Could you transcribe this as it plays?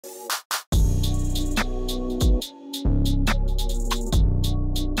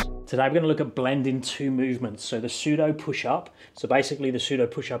Today we're going to look at blending two movements. So the pseudo push up. So basically the pseudo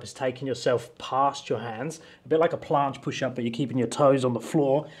push up is taking yourself past your hands, a bit like a planche push up, but you're keeping your toes on the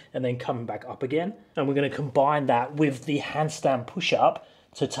floor and then coming back up again. And we're going to combine that with the handstand push up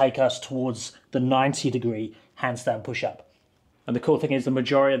to take us towards the 90-degree handstand push up. And the cool thing is the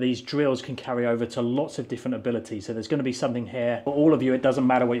majority of these drills can carry over to lots of different abilities. So there's going to be something here for all of you. It doesn't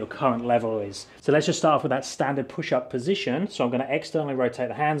matter what your current level is. So let's just start off with that standard push-up position. So I'm going to externally rotate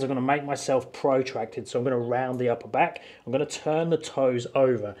the hands. I'm going to make myself protracted. So I'm going to round the upper back. I'm going to turn the toes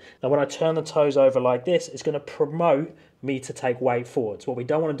over. Now when I turn the toes over like this, it's going to promote me to take weight forwards. What we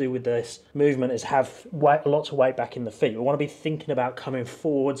don't want to do with this movement is have lots of weight back in the feet. We want to be thinking about coming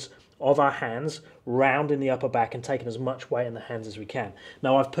forwards of our hands, rounding the upper back and taking as much weight in the hands as we can.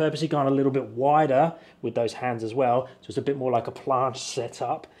 Now I've purposely gone a little bit wider with those hands as well, so it's a bit more like a planche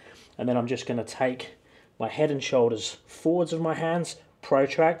setup. And then I'm just going to take my head and shoulders forwards of my hands,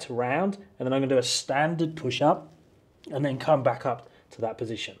 protract, round, and then I'm going to do a standard push-up and then come back up to that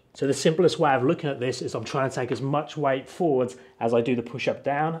position. So the simplest way of looking at this is I'm trying to take as much weight forwards as I do the push-up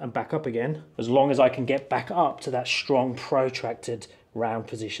down and back up again, as long as I can get back up to that strong protracted round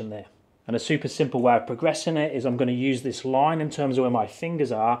position there. And a super simple way of progressing it is I'm going to use this line in terms of where my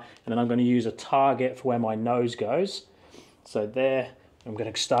fingers are, and then I'm going to use a target for where my nose goes. So there, I'm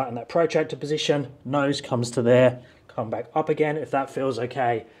going to start in that protracted position, nose comes to there, come back up again. If that feels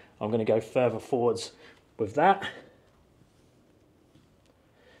okay, I'm going to go further forwards with that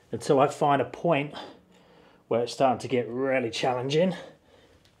until I find a point where it's starting to get really challenging.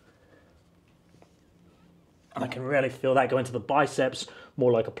 And I can really feel that go into the biceps,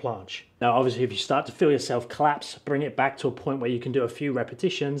 more like a planche. Now, obviously, if you start to feel yourself collapse, bring it back to a point where you can do a few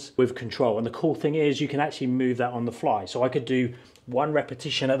repetitions with control. And the cool thing is you can actually move that on the fly. So I could do one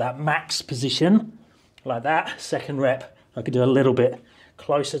repetition at that max position, like that. Second rep, I could do a little bit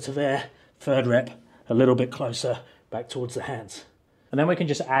closer to there. Third rep, a little bit closer back towards the hands. And then we can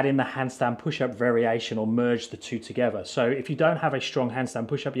just add in the handstand push-up variation or merge the two together. So if you don't have a strong handstand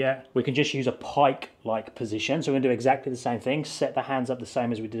push-up yet, we can just use a pike-like position. So we're gonna do exactly the same thing, set the hands up the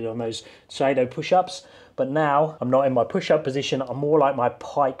same as we did on those pseudo push-ups. But now I'm not in my push-up position, I'm more like my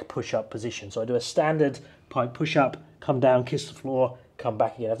pike push-up position. So I do a standard pike push-up, come down, kiss the floor, come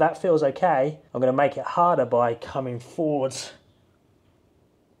back again. If that feels okay, I'm gonna make it harder by coming forwards,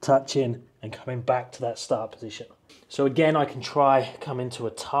 touching, and coming back to that start position. So again, I can try come into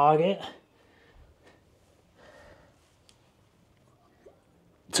a target,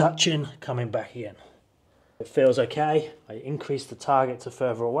 touching, coming back again. If it feels okay, I increase the target to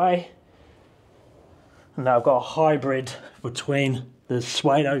further away. And now I've got a hybrid between the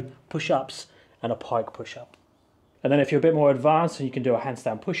pseudo push-ups and a pike push-up. And then if you're a bit more advanced and you can do a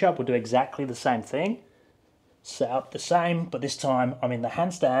handstand push-up, we'll do exactly the same thing. Set up the same, but this time I'm in the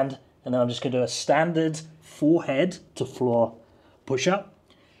handstand, and then I'm just going to do a standard forehead to floor push up,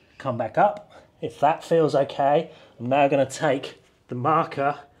 come back up. If that feels okay, I'm now going to take the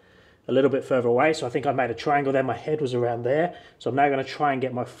marker a little bit further away. So I think I made a triangle there, my head was around there. So I'm now going to try and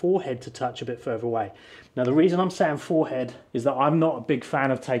get my forehead to touch a bit further away. Now the reason I'm saying forehead is that I'm not a big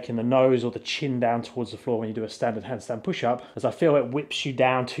fan of taking the nose or the chin down towards the floor when you do a standard handstand push-up, as I feel it whips you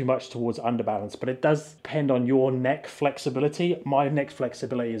down too much towards underbalance. But it does depend on your neck flexibility. My neck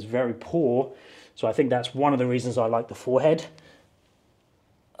flexibility is very poor, so I think that's one of the reasons I like the forehead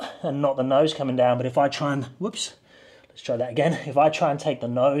and not the nose coming down. But if I try and, whoops, let's try that again. If I try and take the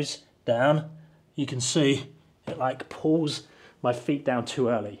nose down, you can see it like pulls my feet down too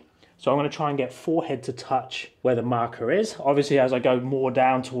early. So I'm going to try and get forehead to touch where the marker is. Obviously, as I go more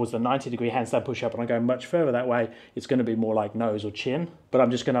down towards the 90-degree handstand push-up and I go much further that way, it's going to be more like nose or chin. But I'm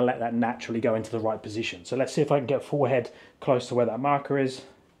just going to let that naturally go into the right position. So let's see if I can get forehead close to where that marker is.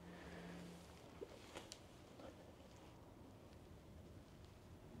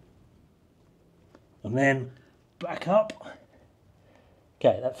 And then back up.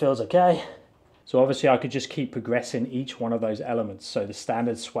 Okay, that feels okay. So obviously I could just keep progressing each one of those elements. So the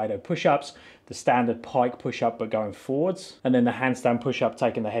standard pseudo push-ups, the standard pike push-up but going forwards, and then the handstand push-up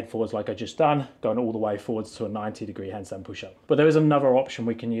taking the head forwards like I just done, going all the way forwards to a 90-degree handstand push-up. But there is another option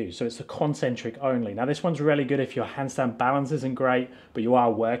we can use. So it's the concentric only. Now this one's really good if your handstand balance isn't great, but you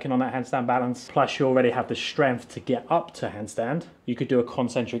are working on that handstand balance, plus you already have the strength to get up to handstand. You could do a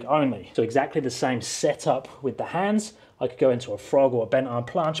concentric only. So exactly the same setup with the hands. I could go into a frog or a bent arm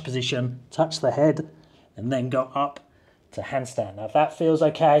planche position, touch the head, and then go up to handstand. Now if that feels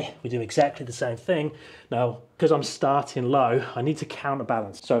okay, we do exactly the same thing. Now, because I'm starting low, I need to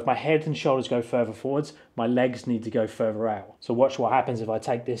counterbalance. So if my head and shoulders go further forwards, my legs need to go further out. So watch what happens if I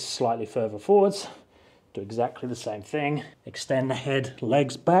take this slightly further forwards, Do exactly the same thing. Extend the head,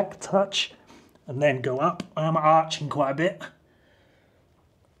 legs back, touch, and then go up. I'm arching quite a bit,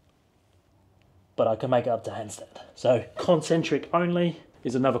 but I can make it up to handstand. So concentric only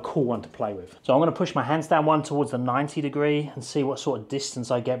is another cool one to play with. So I'm going to push my handstand one towards the 90 degree and see what sort of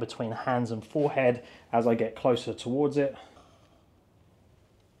distance I get between hands and forehead as I get closer towards it.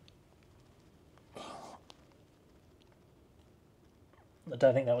 I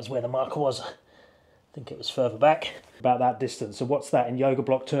don't think that was where the marker was. I think it was further back, about that distance. So what's that in yoga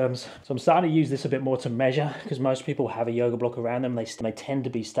block terms? So I'm starting to use this a bit more to measure, because most people have a yoga block around them. They tend to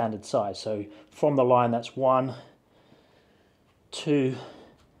be standard size. So from the line, that's 1, 2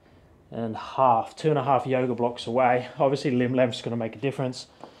 and half, 2.5 yoga blocks away. Obviously limb length's going to make a difference.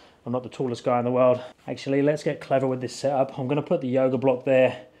 I'm not the tallest guy in the world. Actually, let's get clever with this setup. I'm going to put the yoga block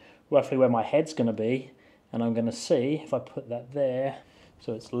there, roughly where my head's going to be, and I'm going to see if I put that there,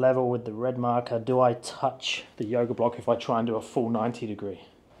 so it's level with the red marker, do I touch the yoga block if I try and do a full 90 degree?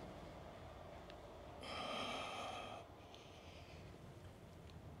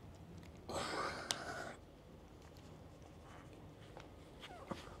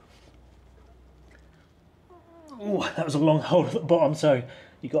 Ooh, that was a long hold at the bottom, so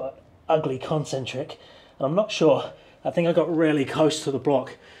you got ugly concentric. And I'm not sure, I think I got really close to the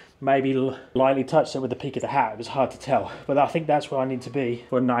block, maybe lightly touched it with the peak of the hat. It was hard to tell, but I think that's where I need to be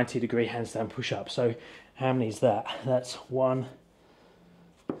for a 90 degree handstand push up. So how many is that? That's 1,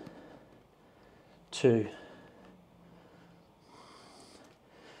 2.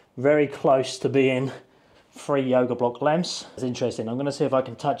 Very close to being 3 yoga block lengths. It's interesting. I'm going to see if I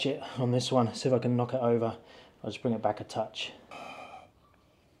can touch it on this one, see if I can knock it over. I'll just bring it back a touch.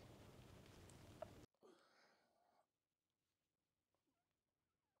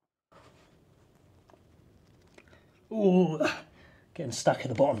 Ooh, getting stuck at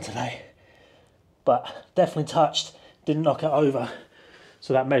the bottom today. But definitely touched, didn't knock it over.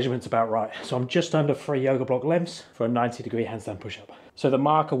 So that measurement's about right. So I'm just under 3 yoga block lengths for a 90 degree handstand push-up. So the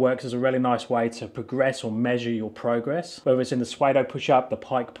marker works as a really nice way to progress or measure your progress, whether it's in the Pseudo push-up, the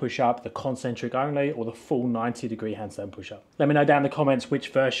Pike push-up, the concentric only, or the full 90 degree handstand push-up. Let me know down in the comments which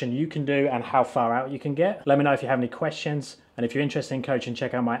version you can do and how far out you can get. Let me know if you have any questions, and if you're interested in coaching,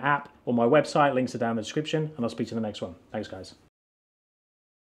 check out my app or my website. Links are down in the description, and I'll speak to you in the next one. Thanks, guys.